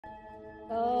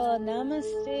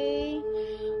Namaste.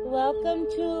 Welcome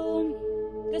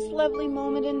to this lovely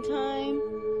moment in time.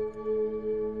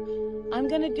 I'm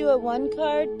going to do a one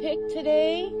card pick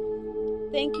today.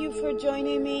 Thank you for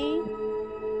joining me.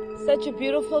 Such a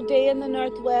beautiful day in the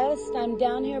Northwest. I'm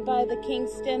down here by the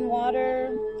Kingston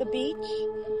water, the beach.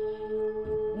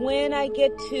 When I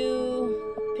get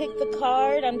to pick the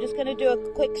card, I'm just going to do a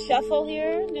quick shuffle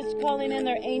here, just calling in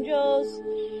their angels,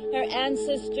 their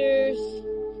ancestors,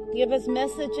 give us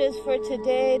messages for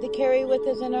today to carry with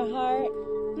us in our heart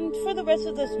and for the rest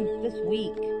of this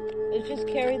week. Let's just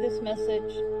carry this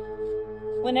message.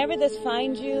 Whenever this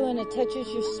finds you and it touches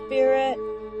your spirit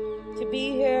to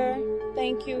be here,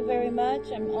 thank you very much.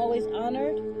 I'm always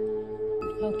honored.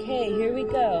 Okay, here we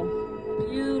go.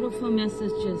 Beautiful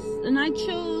messages. And I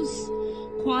chose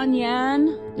Kuan.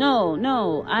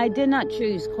 No, I did not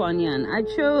choose Kuan. I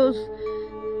chose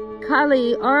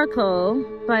Kali Oracle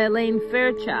by Elaine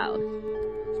Fairchild.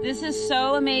 This is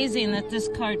so amazing that this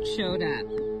card showed up.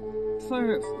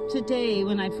 For today,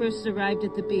 when I first arrived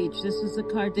at the beach, this was the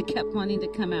card that kept wanting to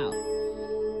come out.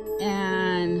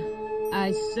 And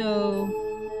I so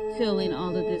feeling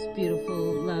all of this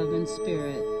beautiful love and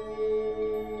spirit.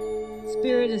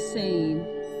 Spirit is saying,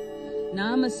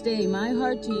 Namaste, my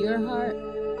heart to your heart,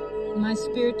 my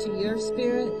spirit to your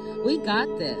spirit. We got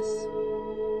this.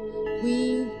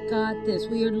 We got this.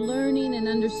 We are learning and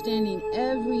understanding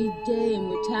every day, and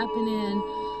we're tapping in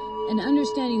and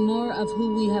understanding more of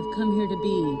who we have come here to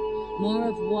be, more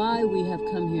of why we have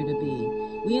come here to be.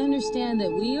 We understand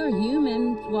that we are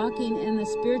human walking in the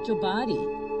spiritual body,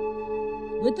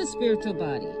 with the spiritual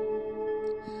body.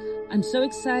 I'm so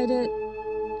excited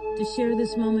to share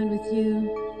this moment with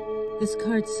you. This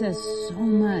card says so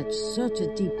much, such a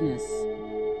deepness.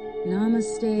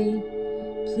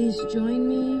 Namaste. Please join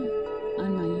me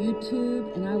on my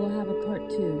YouTube, and I will have a part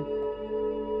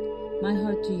 2. My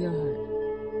heart to your heart.